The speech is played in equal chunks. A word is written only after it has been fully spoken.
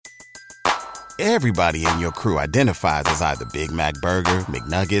Everybody in your crew identifies as either Big Mac Burger,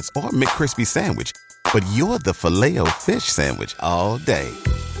 McNuggets, or McCrispy Sandwich. But you're the Filet-O-Fish Sandwich all day.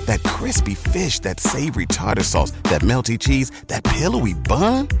 That crispy fish, that savory tartar sauce, that melty cheese, that pillowy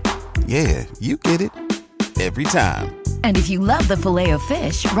bun. Yeah, you get it. Every time. And if you love the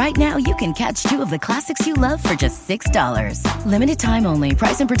Filet-O-Fish, right now you can catch two of the classics you love for just $6. Limited time only.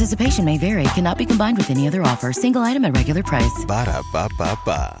 Price and participation may vary. Cannot be combined with any other offer. Single item at regular price.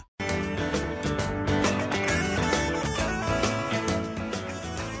 Ba-da-ba-ba-ba.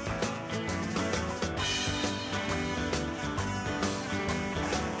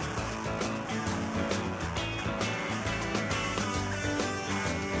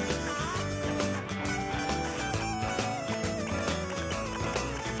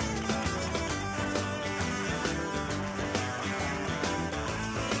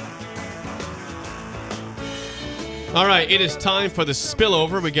 All right, it is time for the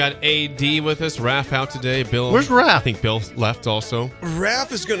spillover. We got AD with us. Raff out today. Bill. Where's Raff? I think Bill left also.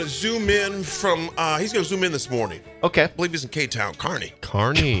 Raff is going to zoom in from, he's going to zoom in this morning. Okay. I believe he's in K-Town, Kearney.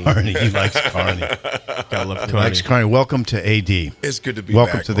 Kearney. He likes Kearney. Gotta love He Kearney. likes Kearney. Welcome to AD. It's good to be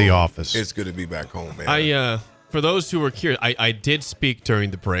Welcome back to the home. office. It's good to be back home, man. For those who were curious, I did speak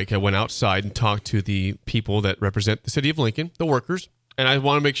during the break. I went outside and talked to the people that represent the city of Lincoln, the workers. And I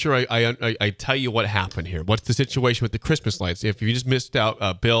want to make sure I tell you what happened here. What's the situation with the Christmas lights? If you just missed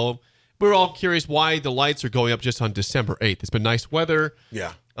out, Bill, we're all curious why the lights are going up just on December 8th. It's been nice weather.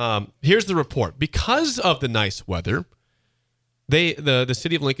 Yeah. Here's the report. Because of the nice weather, the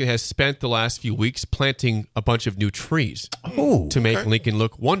city of Lincoln has spent the last few weeks planting a bunch of new trees to make Lincoln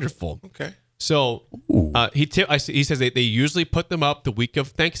look wonderful. Okay. So he says they usually put them up the week of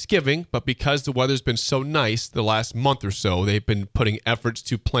Thanksgiving, but because the weather's been so nice the last month or so, they've been putting efforts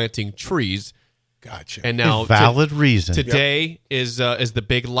to planting trees. Gotcha. And now, a valid reason. Today is the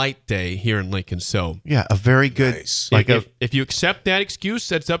big light day here in Lincoln. So Yeah, a very good. Nice. if you accept that excuse,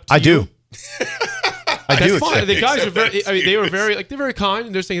 that's up to I you. do. I That's do. fine. accept The it. guys are very. I mean, they're very kind,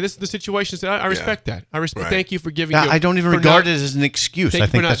 and they're saying this is the situation. So I respect that. I respect. Right. Thank you for giving. I don't even for regard not- it as an excuse. Thank I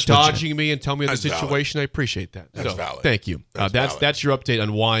you think for not that's legit. dodging me and telling me the That's valid. situation. I appreciate that. That's So, valid. Thank you. That's valid. That's your update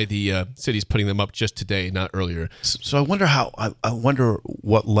on why the city's putting them up just today, not earlier. So I wonder I wonder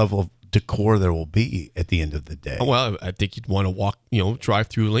what level of decor there will be at the end of the day. Oh, well, I think you'd want to drive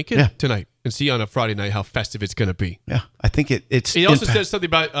through Lincoln tonight and see on a Friday night how festive it's going to be. Yeah, I think it's. It also says something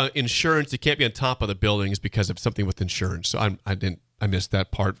about insurance. It can't be on top of the buildings because of something with insurance. So I missed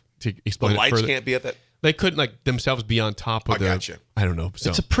that part to explain The it lights further. can't be at that. They couldn't themselves be on top of I gotcha. I don't know. So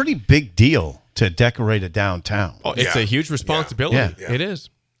It's a pretty big deal to decorate a downtown. it's a huge responsibility. Yeah. It is.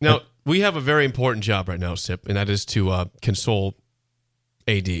 Now, we have a very important job right now, Sip, and that is to console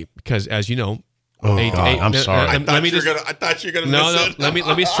AD because, as you know, AD, God, I'm sorry. I thought you were gonna no, miss it.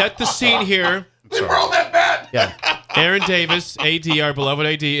 let me set the scene here. They were all that bad. Yeah. Aaron Davis, AD, our beloved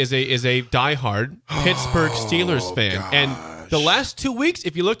AD, is a diehard Pittsburgh Steelers fan, gosh. and the last 2 weeks,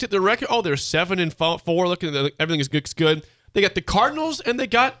 if you looked at the record, they're 7-4. Looking at everything looks good. They got the Cardinals and they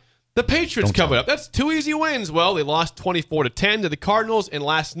got the Patriots coming up. That's 2 easy wins. Well, they lost 24-10 to the Cardinals, and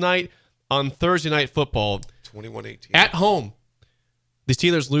last night on Thursday Night Football, 21-18 at home, the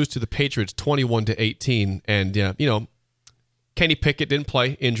Steelers lose to the Patriots 21-18, and Kenny Pickett didn't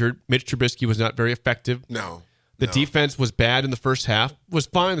play, injured. Mitch Trubisky was not very effective. No. The defense was bad in the first half, was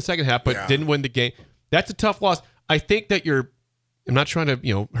fine in the second half, but didn't win the game. That's a tough loss. I think that I'm not trying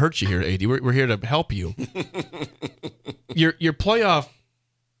to hurt you here, AD. We're here to help you. Your playoff,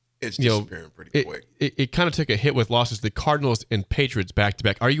 It's disappearing pretty quick. It kind of took a hit with losses to the Cardinals and Patriots back to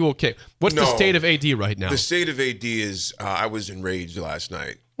back. Are you okay? What's the state of AD right now? The state of AD is I was enraged last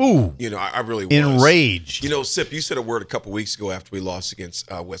night. Ooh. I really was. Enraged. Sip, you said a word a couple weeks ago after we lost against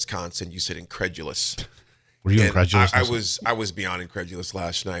Wisconsin. You said incredulous. Were you And incredulous? I was beyond incredulous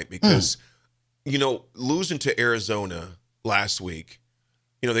last night because, losing to Arizona last week,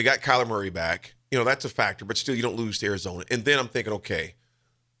 they got Kyler Murray back. That's a factor, but still you don't lose to Arizona. And then I'm thinking, okay,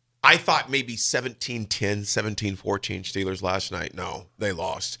 I thought maybe 17-10, 17-14 Steelers last night. No, they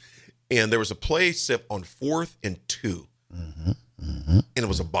lost. And there was a play, Sip, on 4th and 2. And it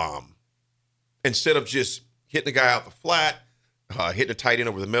was a bomb. Instead of just hitting the guy out the flat, hitting a tight end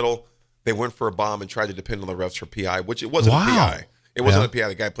over the middle, they went for a bomb and tried to depend on the refs for PI, which it wasn't a PI. It wasn't a PI.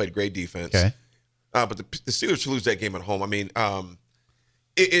 The guy played great defense. Okay. But the Steelers should lose that game at home. I mean,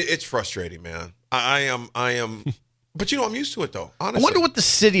 it's frustrating, man. I am. But I'm used to it though. Honestly, I wonder what the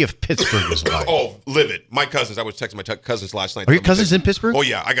city of Pittsburgh is like. Oh, livid. My cousins. I was texting my cousins last night. Are your cousins in Pittsburgh? Oh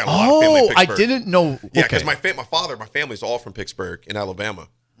yeah, I got a lot of family in Pittsburgh. I didn't know. Yeah, because my family's all from Pittsburgh in Alabama,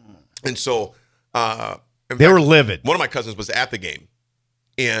 and so they were livid. One of my cousins was at the game,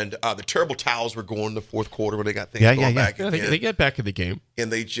 And the terrible towels were going in the fourth quarter when they got things going back Yeah, again. they get back in the game.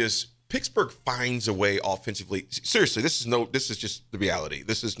 And Pittsburgh finds a way offensively. Seriously, this is just the reality.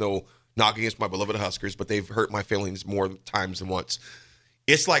 This is no knock against my beloved Huskers, but they've hurt my feelings more times than once.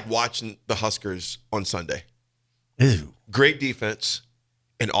 It's like watching the Huskers on Sunday. Ew. Great defense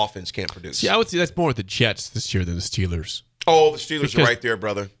and offense can't produce. See, I would say that's more the Jets this year than the Steelers. Oh, the Steelers Because- are right there,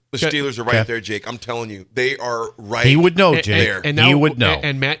 brother. The Steelers are right there, Jake. I'm telling you, they are right. He would know, And- Jay. and now- He would know.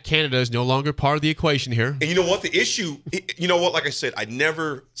 And Matt Canada is no longer part of the equation here. And you know what? The issue, like I said, I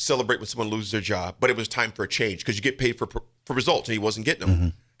never celebrate when someone loses their job, but it was time for a change because you get paid for results, and he wasn't getting them. Mm-hmm.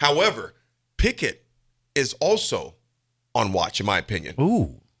 However, Pickett is also on watch, in my opinion.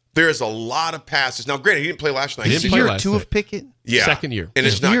 Ooh. There's a lot of passes. Now, granted, he didn't play last night. He Is didn't it play year last 2 night. of Pickett? Yeah. Second year. And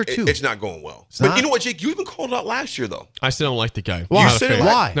it's Yeah. not Year 2. it's not going well. It's But not? you know what, Jake? You even called it out last year, though. I still don't like the guy. Why? Not a said it fan.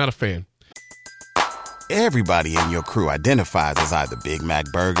 why? Not a fan. Everybody in your crew identifies as either Big Mac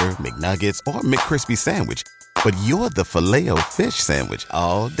Burger, McNuggets, or McCrispy Sandwich. But you're the Filet-O-Fish Sandwich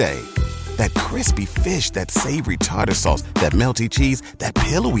all day. That crispy fish, that savory tartar sauce, that melty cheese, that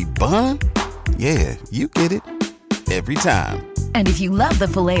pillowy bun. Yeah, you get it. Every time. And if you love the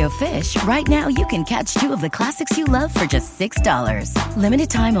Filet-O-Fish, right now you can catch 2 of the classics you love for just $6. Limited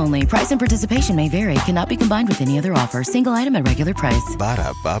time only. Price and participation may vary. Cannot be combined with any other offer. Single item at regular price.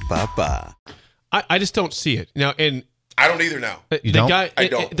 Ba-da-ba-ba-ba. I just don't see it now. And I don't either now. You don't? I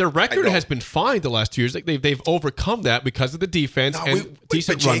don't. Their I record don't. has been fine the last 2 years. Like they've overcome that because of the defense No, and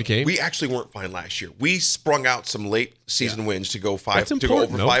decent but run Jake, game. We actually weren't fine last year. We sprung out some late season wins to go That's over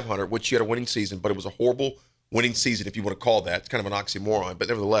important, no? 500, which you had a winning season, but it was a horrible winning season if you want to call that. It's kind of an oxymoron, but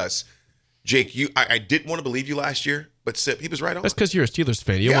nevertheless, Jake, I didn't want to believe you last year, but Sip, he was right on. That's because you're a Steelers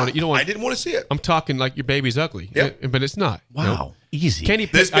fan. You don't want. I didn't want to see it. I'm talking like your baby's ugly. Yep. But it's not. Wow. No. Easy. Kenny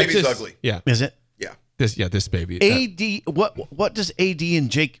This Pickett, baby's ugly. Yeah. Is it? Yeah. This baby. AD, what does AD and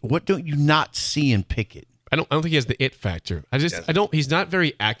Jake, what don't you not see in Pickett? I don't think he has the it factor. He's not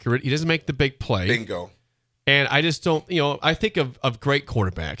very accurate. He doesn't make the big play. Bingo. And I just don't, I think of great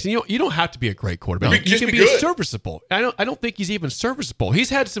quarterbacks. And you don't have to be a great quarterback. You Just can be be good. serviceable. I don't think he's even serviceable.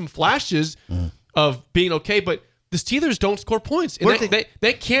 He's had some flashes of being okay, but the Steelers don't score points. And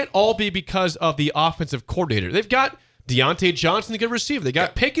they can't all be because of the offensive coordinator. They've got Deontay Johnson, a good receiver. They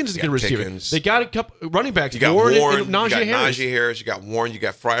got Pickens, a good receiver. Pickens. They got a couple running backs. You got Warren Warren, and you got Najee Harris. Najee Harris, you got Warren, you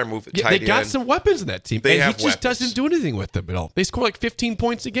got Freiermuth at Yeah, tight they end. got some weapons in that team. They and have he just weapons. doesn't do anything with them at all. They score like 15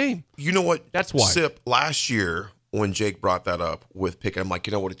 points a game. You know what? That's why. Sip, last year when Jake brought that up with Pickett, I'm like,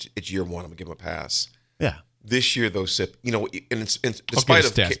 you know what? It's year 1. I'm going to give him a pass. Yeah. This year, though, Sip, and his despite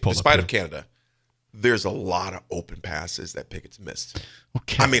stats pulled up of here. Canada, there's a lot of open passes that Pickett's missed.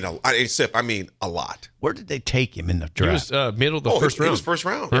 Okay. I mean, a lot. Where did they take him in the He draft? was middle of the first He round. was first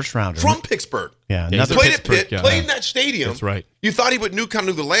round. First rounder. From Pittsburgh. Yeah, he's another a Played at Pittsburgh Pitt, guy. played in that stadium. That's right. You thought he would knew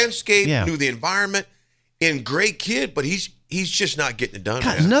the landscape, Yeah. knew the environment, and great kid, but he's just not getting it done.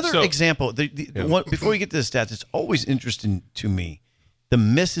 God, man. another So- example. The one, before we get to the stats, it's always interesting to me the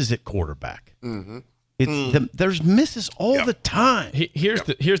misses at quarterback. Mm-hmm. There's misses all the time. Here's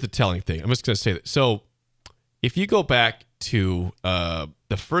the telling thing. I'm just going to say that. So, if you go back to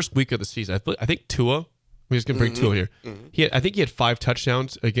the first week of the season, I think Tua. We're just going to bring Tua here. I think he had 5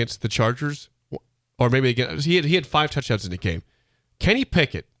 touchdowns against the Chargers, or maybe against, he had 5 touchdowns in the game. Kenny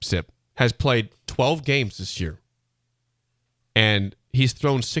Pickett, Sip, has played 12 games this year, and he's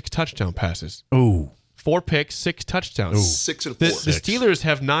thrown 6 touchdown passes. Ooh. 4 picks, 6 touchdowns. 6 and The 4. Steelers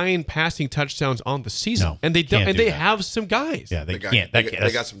have 9 passing touchdowns on the season, No, and they don't. can't And do they that. have some guys. Yeah, they got, can't. They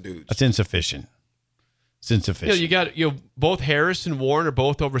That's- got some dudes. That's insufficient. It's insufficient. You got both Harris and Warren are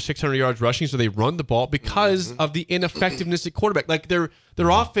both over 600 yards rushing, so they run the ball because of the ineffectiveness at quarterback. Like their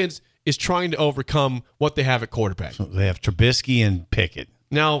offense is trying to overcome what they have at quarterback. So they have Trubisky and Pickett.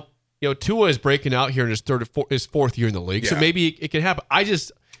 Now, Tua is breaking out here in his 4th year in the league, so Yeah. maybe it can happen.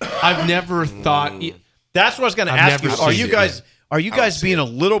 I've never thought. That's what I was going to I've ask you. never Are seen you it. guys I don't see being it. a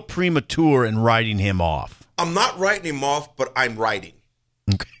little premature in writing him off? I'm not writing him off, but I'm writing.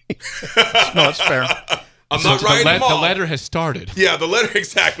 Okay. No, that's fair. I'm not writing him the off. letter has started. Yeah, the letter,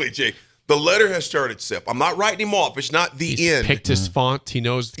 exactly, Jake. The letter has started, Sip. I'm not writing him off. It's not the He's end. picked his font. He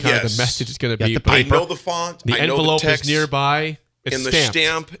knows kind of Yes. the message is going to Got be. the but I paper. know the font. the I know envelope the text, is nearby. It's and the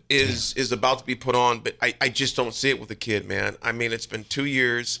stamped. stamp is about to be put on, but I just don't see it with the kid, man. I mean, it's been 2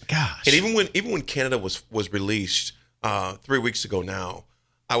 years. Gosh. And even when Canada was released 3 weeks ago now,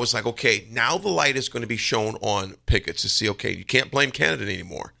 I was like, okay, now the light is going to be shown on Pickett to see, okay, you can't blame Canada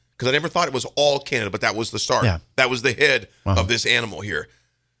anymore. Because I never thought it was all Canada, but that was the start. Yeah. That was the head of this animal here.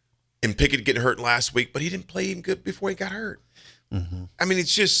 And Pickett getting hurt last week, but he didn't play even good before he got hurt. Mm-hmm. I mean,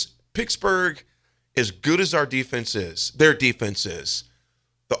 it's just Pittsburgh, as good as our defense is, their defense is,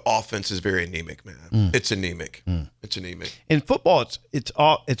 the offense is very anemic, man. It's anemic. It's anemic. In football,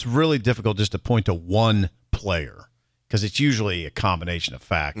 it's really difficult just to point to one player because it's usually a combination of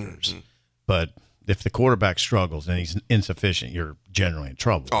factors. But if the quarterback struggles and he's insufficient, you're generally in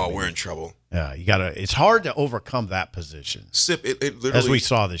trouble. Oh, we're in trouble. Yeah, you gotta. It's hard to overcome that position. It literally, as we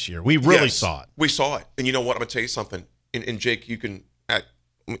saw this year, we really saw it. We saw it, and you know what? I'm gonna tell you something. And Jake, you can let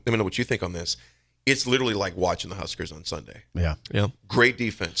me know what you think on this. It's literally like watching the Huskers on Sunday. Yeah. Great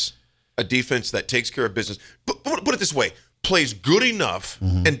defense, a defense that takes care of business. But put it this way: plays good enough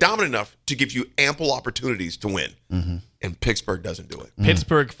and dominant enough to give you ample opportunities to win. And Pittsburgh doesn't do it.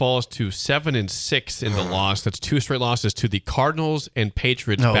 Pittsburgh falls to 7-6 in the loss. That's 2 straight losses to the Cardinals and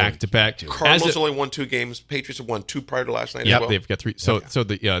Patriots back to back. Cardinals only won 2 games. Patriots have won 2 prior to last night. Yep, as well. they've got 3. So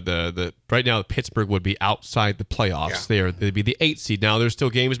the right now Pittsburgh would be outside the playoffs. They'd be the 8th seed. Now there's still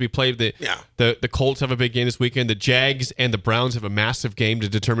games to be played. The Colts have a big game this weekend. The Jags and the Browns have a massive game to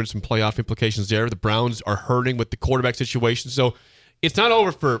determine some playoff implications there. The Browns are hurting with the quarterback situation. So it's not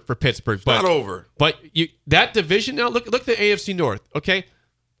over for Pittsburgh. But, not over. But that division now, look at the AFC North, okay?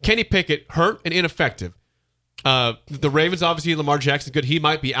 Kenny Pickett, hurt and ineffective. The Ravens, obviously, Lamar Jackson, good. He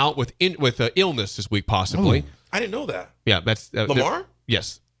might be out with illness this week, possibly. I didn't know that. Yeah, that's Lamar?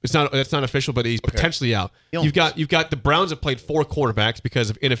 Yes. That's not official, but he's potentially out. Illness. You've got the Browns have played 4 quarterbacks because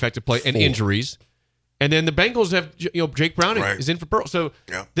of ineffective play and injuries. And then the Bengals have, Jake Browning is in for Burrow. So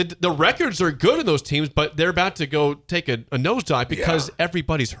the records are good in those teams, but they're about to go take a nosedive because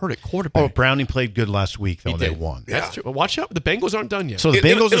everybody's hurt at quarterback. Oh, Browning played good last week, though. They won. That's true. Watch out. The Bengals aren't done yet. So the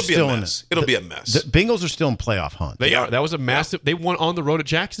Bengals are still in it. It'll be a mess. The Bengals are still in playoff hunt. They are. That was a massive. They won on the road at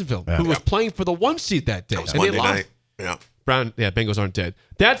Jacksonville, who was playing for the 1 seed that day. That was and Monday they lost. night. Yeah. Bengals aren't dead.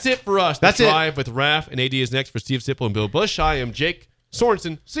 That's it for us. That's the Drive with Raff and AD is next for Steve Sipple and Bill Bush. I am Jake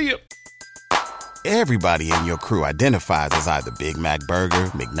Sorensen. See you. Everybody in your crew identifies as either Big Mac Burger,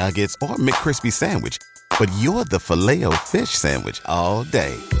 McNuggets, or McCrispy Sandwich. But you're the Filet-O-Fish Sandwich all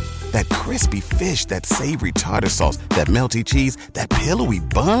day. That crispy fish, that savory tartar sauce, that melty cheese, that pillowy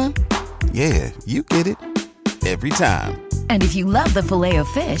bun. Yeah, you get it. Every time. And if you love the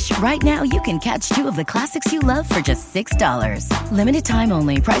Filet-O-Fish, right now you can catch 2 of the classics you love for just $6. Limited time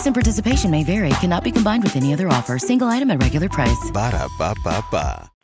only. Price and participation may vary. Cannot be combined with any other offer. Single item at regular price. Ba-da-ba-ba-ba.